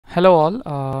Hello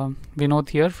all, Vinod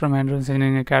here from Entrance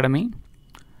Engineering Academy.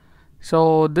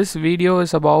 So this video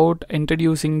is about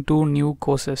introducing two new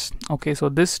courses. Okay, so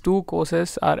these two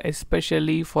courses are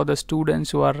especially for the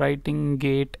students who are writing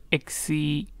GATE,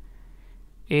 XC,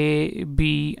 A,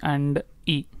 B and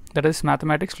E. That is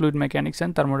Mathematics, Fluid Mechanics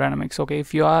and Thermodynamics. Okay,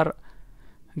 if you are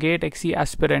GATE, XC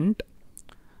aspirant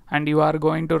and you are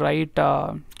going to write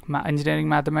engineering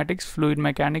mathematics, fluid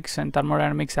mechanics and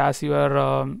thermodynamics as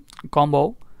your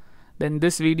combo, then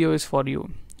this video is for you.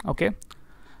 Okay,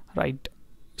 right.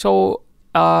 So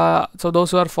those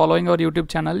who are following our YouTube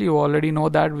channel, you already know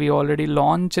that we already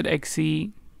launched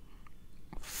XC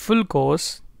full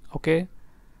course. Okay,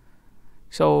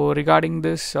 so regarding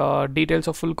this details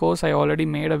of full course, I already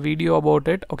made a video about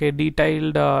it. Okay,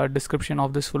 detailed description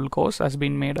of this full course has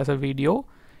been made as a video.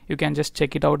 You can just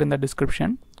check it out in the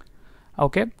description.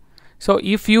 Okay, so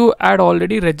if you had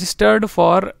already registered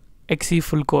for XC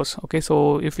full course, okay,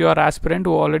 so if you are aspirant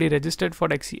who already registered for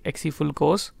XC full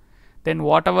course, then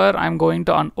whatever I'm going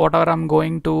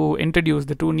to introduce,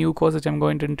 the two new courses I'm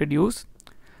going to introduce,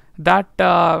 that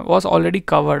was already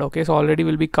covered. Okay, so already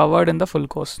will be covered in the full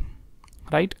course,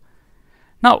 right?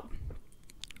 Now,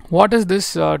 what is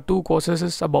this two courses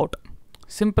is about?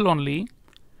 Simple only.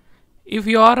 If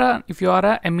you are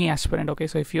a ME aspirant, okay,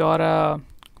 so if you are a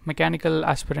mechanical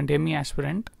aspirant, ME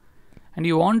aspirant, and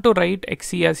you want to write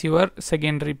XC as your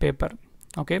secondary paper,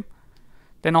 okay,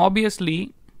 then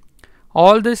obviously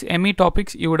all these ME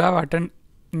topics you would have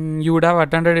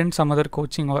attended in some other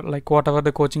coaching, or like whatever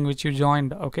the coaching which you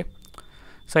joined. Okay,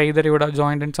 so either you would have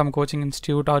joined in some coaching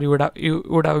institute, or you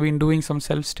would have been doing some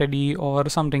self-study or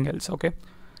something else. Okay,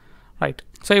 right.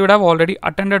 So you would have already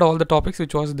attended all the topics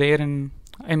which was there in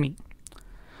ME.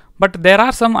 But there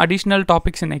are some additional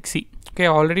topics in XC. Okay, I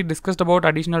already discussed about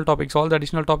additional topics, all the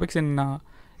additional topics in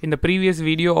the previous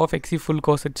video of XC full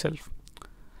course itself.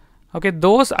 Okay,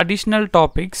 those additional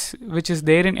topics which is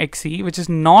there in XC, which is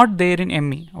not there in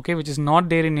ME. Okay, which is not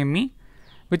there in ME,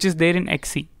 which is there in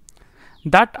XC.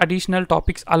 That additional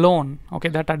topics alone, okay,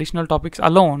 that additional topics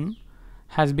alone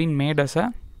has been made as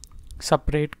a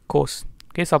separate course.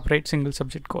 Okay, separate single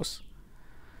subject course.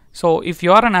 So if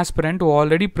you are an aspirant who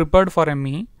already prepared for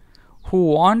ME,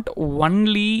 who want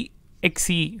only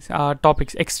XC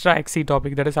topics, extra XC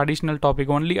topic, that is additional topic,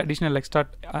 only additional extra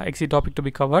XC topic to be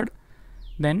covered,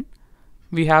 then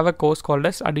we have a course called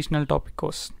as additional topic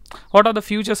course. What are the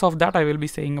features of that? I will be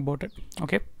saying about it.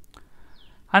 Okay,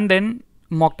 and then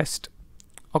mock test.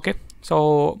 Okay,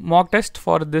 so mock test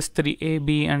for this three, A,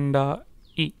 B and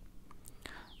E.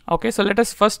 Okay, so let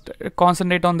us first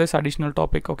concentrate on this additional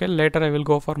topic. Okay, later I will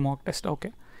go for mock test.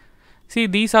 Okay, see,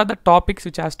 these are the topics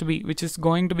which is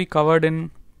going to be covered in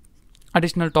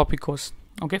additional topic course.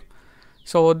 Okay,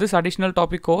 so this additional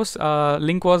topic course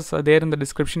link was there in the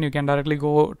description. You can directly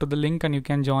go to the link and you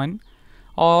can join.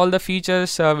 All the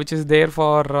features which is there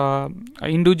for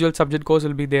individual subject course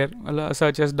will be there,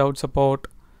 such as doubt support.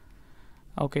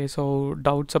 Okay, so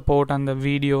doubt support and the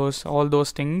videos, all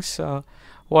those things,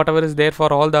 whatever is there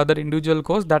for all the other individual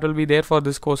course, that will be there for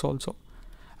this course also.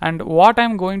 And what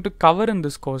I'm going to cover in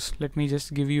this course, let me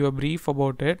just give you a brief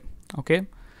about it. Okay,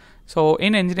 so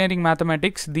in engineering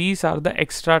mathematics, these are the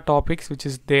extra topics which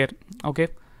is there. Okay,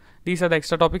 these are the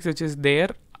extra topics which is there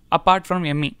apart from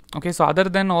ME. Okay, so other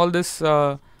than all this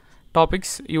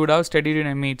topics you would have studied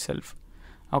in ME itself.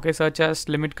 Okay, such as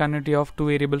limit continuity of two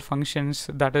variable functions,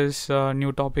 that is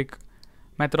new topic.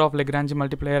 Method of Lagrange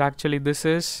multiplier, actually this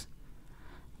is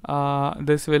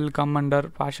this will come under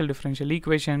partial differential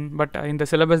equation, but in the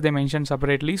syllabus they mention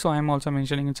separately, so I am also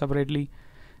mentioning it separately.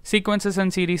 Sequences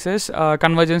and series,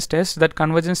 convergence test. That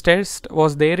convergence test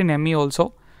was there in ME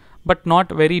also, but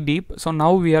not very deep. So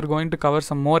now we are going to cover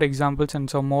some more examples and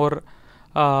some more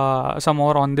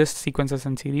on this sequences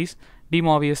and series. De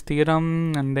Moivre's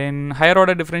theorem, and then higher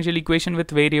order differential equation with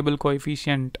variable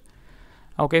coefficient.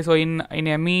 Okay, so in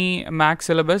ME max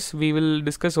syllabus we will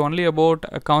discuss only about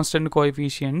constant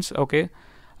coefficients. Okay,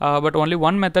 but only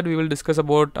one method we will discuss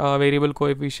about variable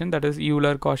coefficient, that is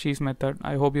Euler-Cauchy's method.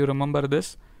 I hope you remember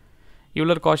this.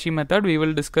 Euler-Cauchy method we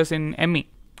will discuss in ME.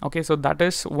 Okay, so that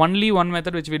is only one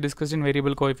method which we discussed in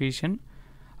variable coefficient.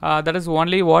 That is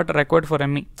only what required for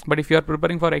ME. But if you are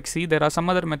preparing for XC, there are some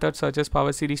other methods such as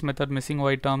power series method, missing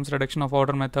white terms, reduction of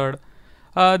order method.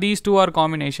 These two are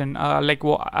combination, like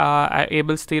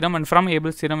Abel's theorem, and from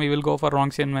Abel's theorem we will go for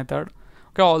Wronskian method.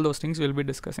 Okay, all those things we will be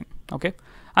discussing. Okay,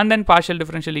 and then partial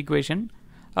differential equation.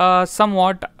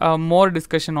 Somewhat more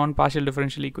discussion on partial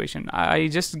differential equation. I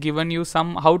just given you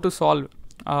some how to solve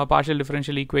partial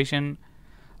differential equation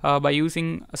by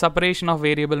using separation of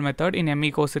variable method in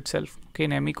ME course itself. Okay,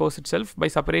 in ME course itself, by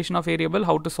separation of variable,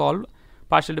 how to solve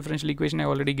partial differential equation I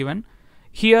already given.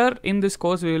 Here in this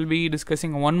course we will be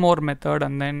discussing one more method,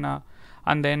 and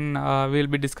then we'll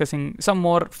be discussing some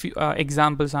more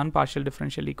examples on partial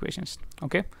differential equations.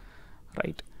 Okay,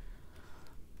 right.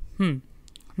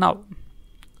 Now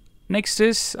next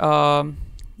is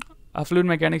Fluid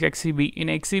Mechanics Xcb. In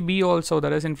Xcb also,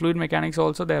 that is in Fluid Mechanics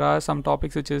also, there are some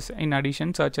topics which is in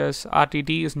addition, such as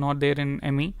RTT is not there in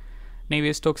ME,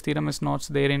 Navier-Stokes theorem is not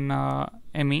there in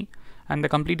ME, and the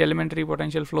complete elementary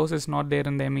potential flows is not there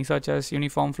in the ME, such as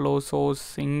uniform flow, source,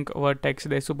 sink, vertex,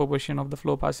 the superposition of the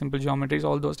flow path, simple geometries.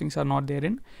 All those things are not there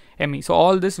in ME. So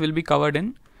all this will be covered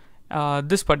in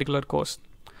this particular course.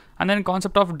 And then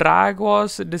concept of drag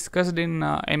was discussed in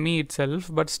ME itself,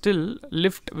 but still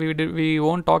lift, we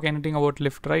won't talk anything about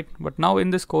lift, right? But now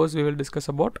in this course we will discuss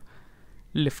about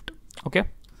lift. Okay.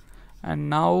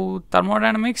 And now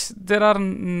thermodynamics, there are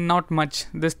not much.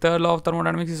 This third law of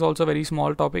thermodynamics is also a very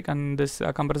small topic, and this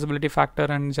compressibility factor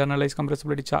and generalized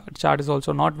compressibility chart is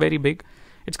also not very big.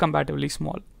 It's comparatively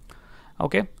small.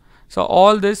 Okay. So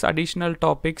all these additional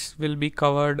topics will be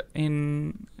covered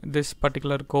in this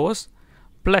particular course.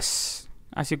 Plus,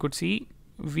 as you could see,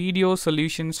 video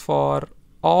solutions for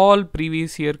all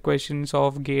previous year questions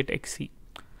of GATE XC.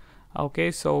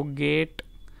 Okay, so GATE,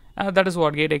 that is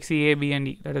what GATE XC A, B, and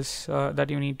E. That is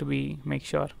that you need to be make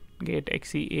sure GATE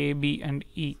XC A, B, and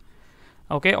E.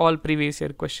 Okay, all previous year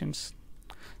questions.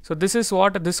 So this is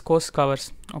what this course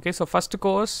covers. Okay, so first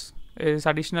course is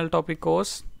additional topic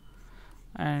course,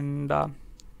 and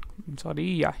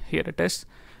here it is.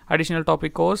 Additional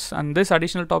topic course, and this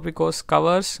additional topic course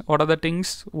covers what are the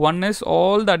things. One is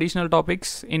all the additional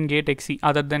topics in GATE XC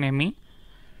other than ME.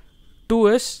 Two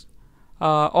is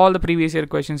all the previous year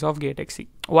questions of GATE XC.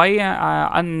 Why?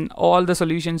 And all the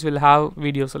solutions will have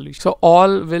video solution. So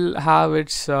all will have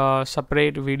its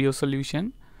separate video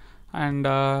solution, and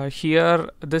here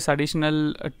this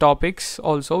additional topics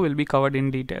also will be covered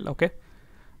in detail. Okay,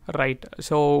 right.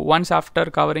 So once after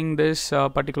covering this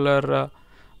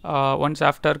once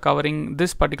after covering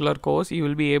this particular course, you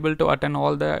will be able to attend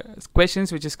all the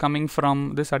questions which is coming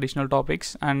from this additional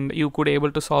topics, and you could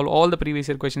able to solve all the previous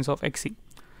year questions of XC.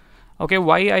 Okay,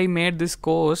 why I made this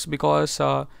course? Because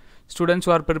students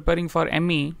who are preparing for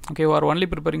ME, okay, who are only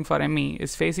preparing for ME,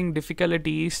 is facing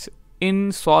difficulties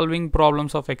in solving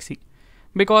problems of XC,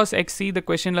 because XC the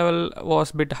question level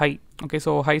was bit high. Okay,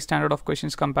 so high standard of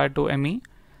questions compared to ME,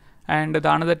 and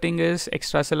the another thing is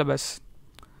extra syllabus.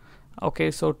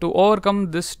 Okay, so to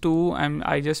overcome this too,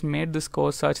 I just made this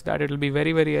course such that it will be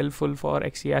very, very helpful for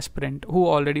XC aspirant who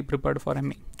already prepared for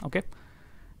ME. Okay,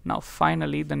 now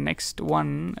finally the next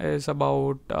one is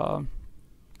about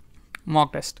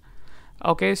mock test.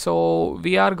 Okay, so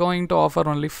we are going to offer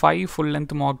only 5 full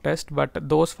length mock tests, but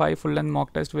those 5 full length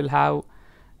mock tests will have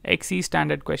XC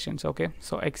standard questions. Okay,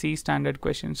 so XC standard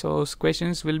questions, so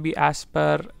questions will be as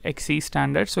per XC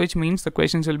standard, so which means the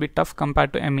questions will be tough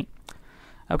compared to ME.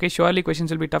 Okay, surely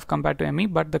questions will be tough compared to ME,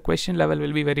 but the question level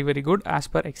will be very, very good as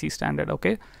per XC standard.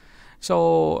 Okay,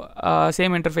 so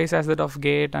same interface as that of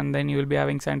GATE, and then you will be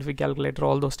having scientific calculator.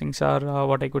 All those things are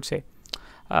what I could say,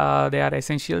 they are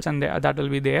essentials, and that will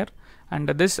be there. And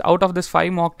this, out of this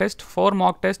 5 mock test, 4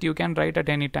 mock test you can write at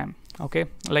any time. Okay,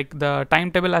 like the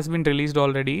timetable has been released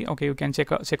already. Okay, you can check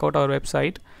out our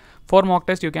website. 4 mock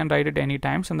test you can write at any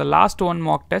time, and the last one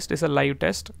mock test is a live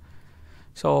test.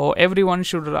 So everyone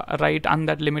should write on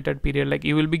that limited period. Like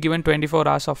you will be given 24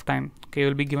 hours of time. Okay, you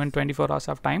will be given 24 hours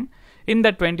of time. In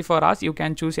that 24 hours, you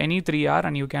can choose any 3 hour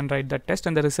and you can write that test,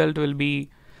 and the result will be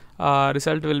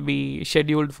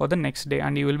scheduled for the next day,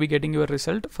 and you will be getting your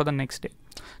result for the next day.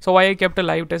 So why I kept a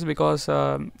live test? Because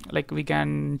like we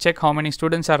can check how many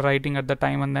students are writing at the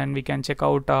time, and then we can check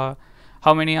out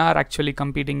how many are actually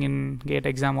competing in GATE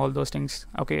exam, all those things.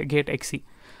 Okay, GATE XC.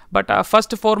 But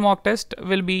first 4 mock test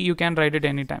will be, you can write it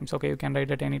anytime. So, okay, you can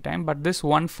write it anytime. But this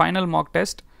one final mock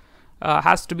test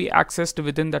has to be accessed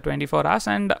within the 24 hours,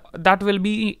 and that will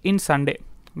be in Sunday,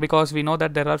 because we know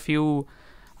that there are few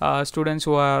students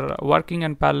who are working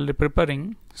and parallel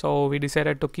preparing. So we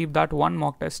decided to keep that one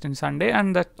mock test in Sunday,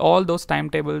 and that all those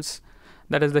timetables,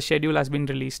 that is the schedule, has been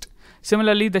released.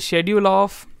 Similarly, the schedule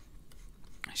of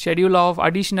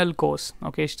additional course,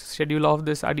 okay, schedule of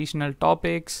this additional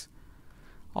topics,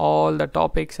 all the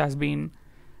topics has been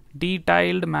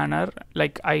detailed manner.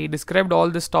 Like I described all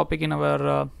this topic in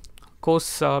our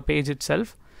course page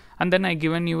itself, and then I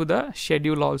given you the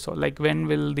schedule also, like when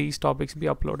will these topics be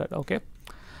uploaded. Okay,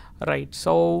 right.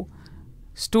 So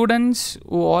students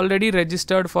who already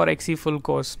registered for XC full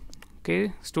course,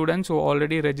 okay, students who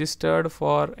already registered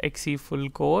for XC full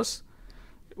course,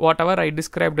 whatever I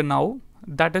described now,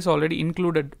 that is already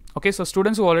included. Okay, so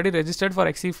students who already registered for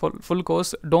XE full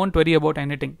course, don't worry about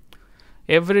anything.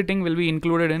 Everything will be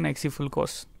included in XE full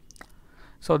course.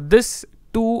 So this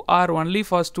two are only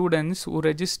for students who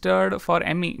registered for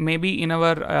ME. Maybe in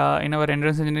our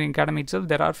Entrance Engineering Academy itself,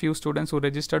 there are few students who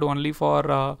registered only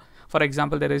for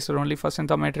example, they registered only for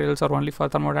Synth Materials or only for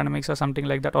Thermodynamics or something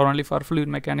like that, or only for Fluid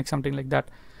Mechanics, something like that.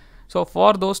 So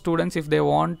for those students, if they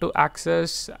want to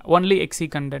access only XE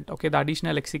content, okay, the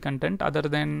additional XE content other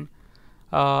than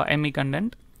ME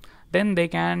content, then they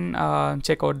can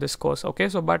check out this course. Okay,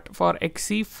 so but for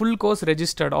XE full course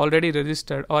already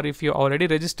registered, or if you already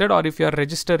registered, or if you are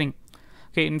registering,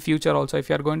 okay, in future also, if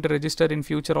you are going to register in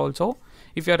future also,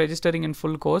 if you are registering in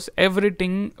full course,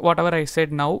 everything whatever I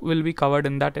said now will be covered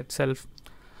in that itself.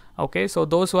 Okay, so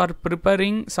those who are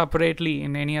preparing separately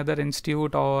in any other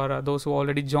institute, or those who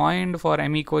already joined for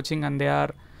ME coaching and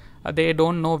they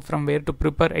don't know from where to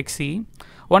prepare XE,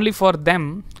 only for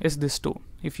them is this too.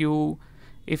 If you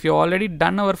already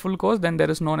done our full course, then there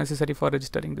is no necessary for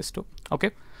registering this too.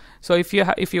 Okay, so if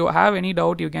you have any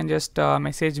doubt, you can just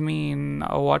message me in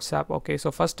WhatsApp. Okay,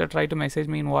 so first try to message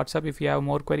me in WhatsApp. If you have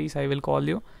more queries, I will call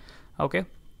you. Okay,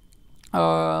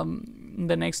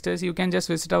 the next is you can just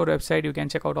visit our website. You can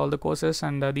check out all the courses,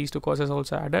 and these two courses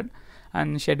also added,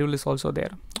 and schedule is also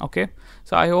there. Okay,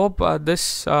 so I hope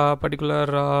this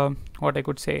particular what I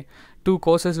could say, two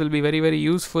courses will be very, very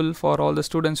useful for all the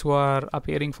students who are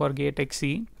appearing for GATE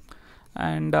XE.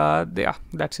 And yeah,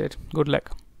 that's it. Good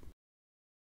luck.